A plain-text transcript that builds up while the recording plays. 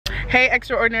Hey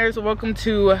extraordinaries, welcome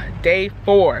to day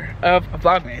 4 of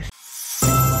Vlogmas.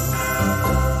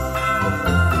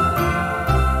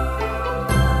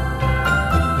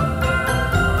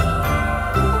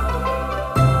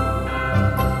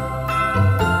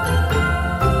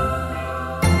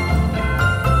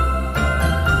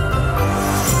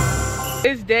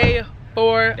 It's day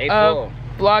 4 of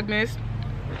Vlogmas.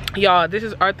 Y'all, this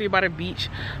is R3 by the beach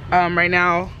right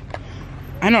now.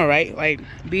 I know, right? Like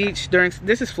beach during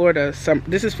this is Florida.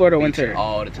 This is Florida winter.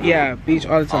 All the time. Yeah, beach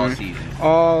all the time. All seasons.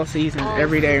 All seasons,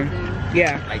 every day.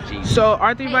 Yeah. Like Jesus. So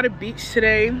R3 by the beach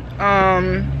today.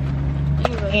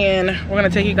 And we're gonna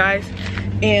take you guys,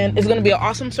 and it's gonna be an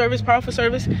awesome service, powerful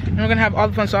service, and we're gonna have all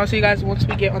the fun. So I'll see you guys once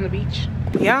we get on the beach.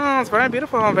 Yeah, it's very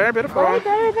beautiful, very beautiful. Way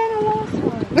better than the last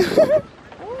one.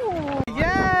 Oh.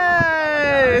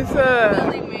 Yes.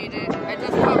 Really made it. I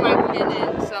just put my pin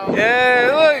in, so. Yeah,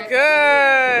 it look good.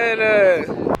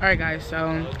 All right, guys.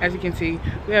 So as you can see,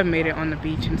 we have made it on the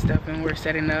beach and stuff, and we're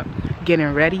setting up,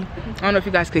 getting ready. I don't know if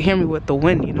you guys could hear me with the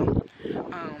wind, you know.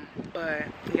 But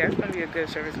yeah, it's gonna be a good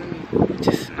service. It's gonna be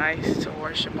just nice to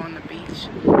worship on the beach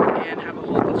and have a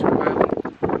whole beach revival.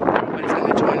 Everybody's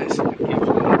gonna join us.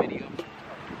 Video.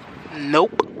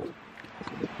 Nope.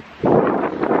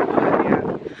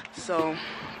 Yeah. So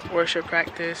worship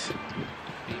practice.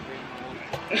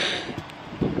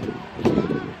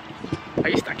 Are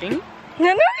you stacking?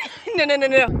 No. Yeah,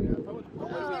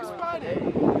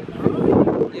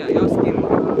 y'all scamming.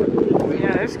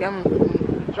 Yeah, they're scamming.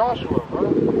 Joshua, bro.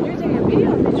 You're taking a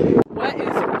video picture.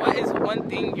 What is one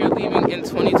thing you're leaving in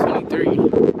 2023? Oh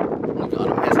my God,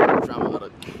 I'm messing with drama.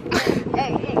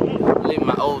 Hey. Living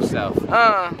my old self.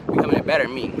 Becoming a better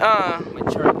me.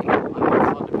 Maturing. I'm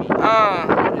called to be.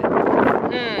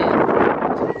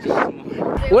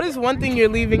 What is one thing you're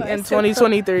leaving in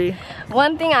 2023?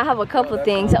 One thing, I have a couple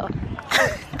things.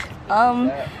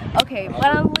 Okay, what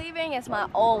I'm leaving is my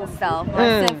old self,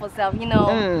 my sinful self. You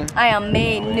know, I am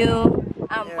made new.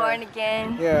 I'm born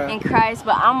again in Christ,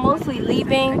 but I'm mostly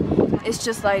leaving. It's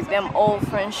just like them old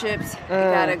friendships. You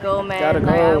gotta go, man. Gotta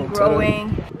like, go. I'm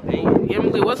growing. Hey,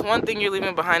 Emily, what's one thing you're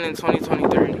leaving behind in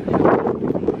 2023?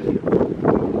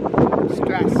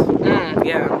 Stress.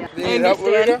 Yeah. I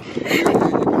understand.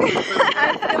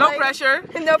 No pressure.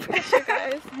 No pressure,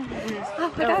 guys.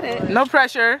 Oh, I got it. No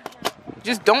pressure.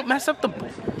 Just don't mess up the.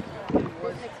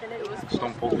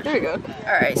 There we go.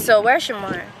 Alright, so where's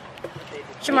Shamar?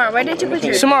 Shamar, where did you put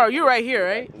your... Tomorrow, you're right here,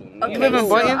 right? Okay, You live in so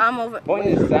Boynton? I'm over...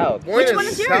 Boynton is south. Which one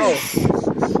is yours?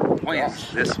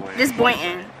 Boynton's this way. This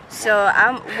Boynton. So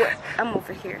I'm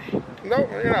over here. No,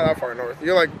 you're not that far north.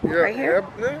 You're like Right here?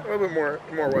 Yeah, a little bit more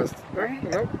west. Right?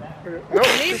 Nope. At Nope.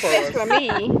 least this for me.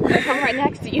 Like I'm right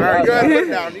next to you. All right, go ahead, put it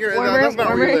down. That's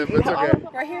not where you live. It's okay.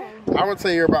 Right here. I would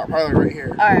say you're about probably right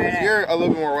here. Alright. You're a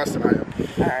little bit more west than I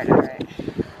am. Alright.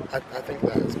 I think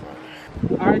that is fine.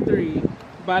 R3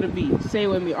 by the beach. Say it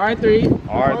with me. R3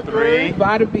 R3.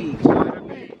 by the beach.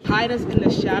 Hide us in the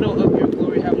shadow of your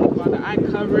glory, Heavenly Father. I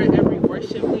cover every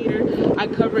worship leader. I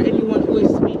cover anyone who is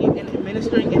speaking and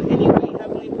administering in any way,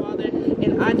 Heavenly Father.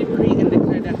 And I decree and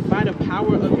declare that by the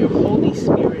power of your Holy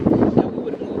Spirit, that we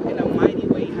would move in a mighty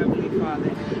way, Heavenly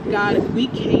Father. God, we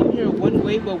came here one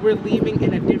way, but we're leaving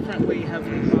in a different way,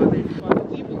 Heavenly Father. Father,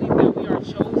 we believe that we are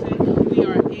chosen, we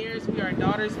are heirs, we are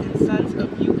daughters and sons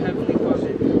of you, Heavenly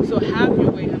Father. So have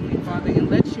your way, Heavenly Father, and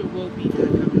let your will be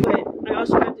done, Heavenly Father. But I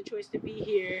also have the choice to be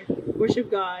here, worship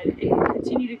God, and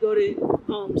continue to go to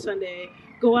Sunday,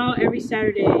 go out every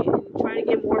Saturday, and try to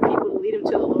get more people to lead them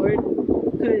to the Lord.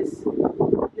 Because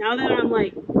now that I'm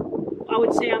like, I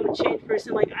would say I'm a changed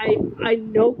person. Like I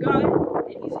know God,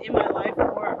 and He's in my life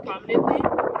more prominently.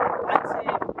 I'd say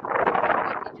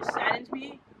it just saddens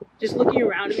me, just looking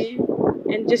around me,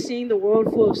 and just seeing the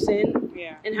world full of sin,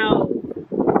 and how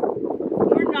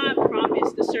we're not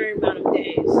promised a certain amount of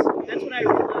days. That's what I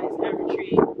realized at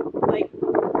retreat. Like,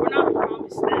 we're not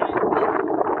promised that.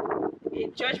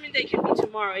 Judgment Day can be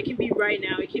tomorrow. It can be right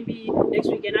now. It can be next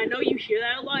week. And I know you hear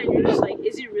that a lot, and you're just like,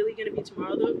 is it really going to be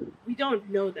tomorrow, though? We don't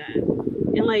know that.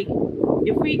 And, like,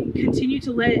 if we continue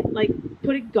to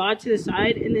put God to the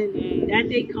side, and then that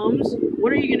day comes,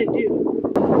 what are you going to do?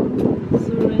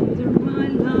 Surrender my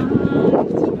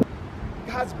life.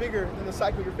 God's bigger than the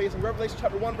cycle you're facing. Revelation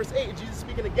chapter 1, verse 8, Jesus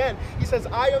speaking again. He says,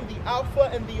 I am the Alpha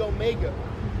and the Omega,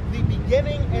 the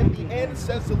beginning and the end,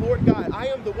 says the Lord God. I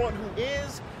am the one who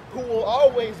is, who will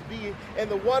always be, and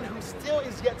the one who still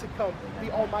is yet to come,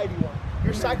 the Almighty One.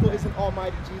 Your cycle isn't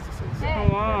almighty, Jesus is.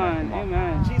 Come on,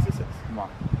 amen. Jesus is. Come on.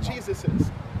 Jesus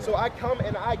is. So I come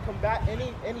and I combat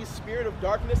any spirit of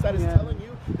darkness that is telling you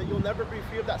that you'll never be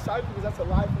free of that cycle, because that's a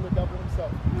lie from the devil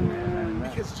himself.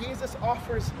 Because Jesus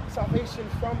offers salvation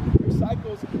from your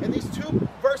cycles. And these two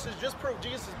verses just prove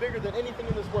Jesus is bigger than anything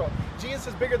in this world. Jesus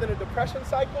is bigger than a depression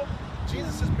cycle.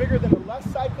 Jesus is bigger than a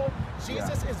lust cycle.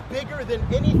 Jesus is bigger than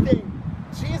anything.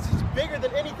 Jesus is bigger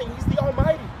than anything. He's the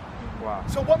Almighty. Wow.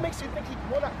 So what makes you think he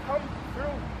will not come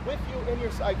through with you in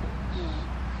your cycle?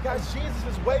 Guys, Jesus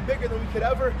is way bigger than we could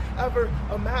ever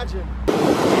imagine.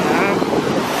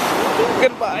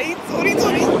 Goodbye,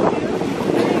 2020.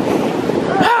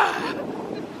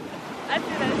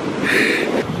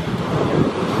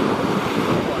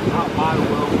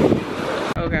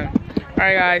 Okay.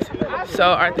 Alright guys,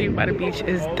 so our 3 by the beach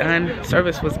is done.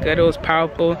 Service was good, it was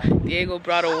powerful. Diego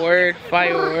brought a word,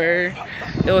 fire word.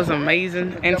 It was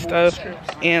amazing and stuff.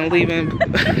 And leaving.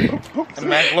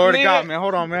 Man, glory to God, man.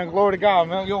 Hold on, man. Glory to God,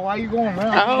 man. Yo, why you going,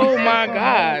 man? Oh my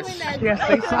gosh.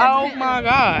 Oh my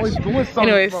gosh.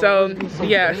 Anyway, so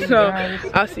yeah, so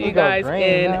I'll see you guys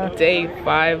in day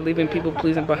 5, leaving people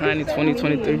pleasing behind in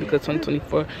 2023, because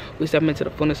 2024 we step into the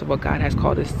fullness of what God has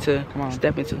called us to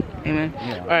step into. Amen.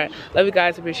 Alright, love you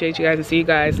guys, appreciate you guys, and see you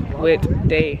guys with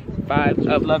day 5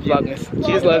 of Vlogmas.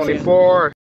 Jesus loves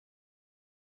you.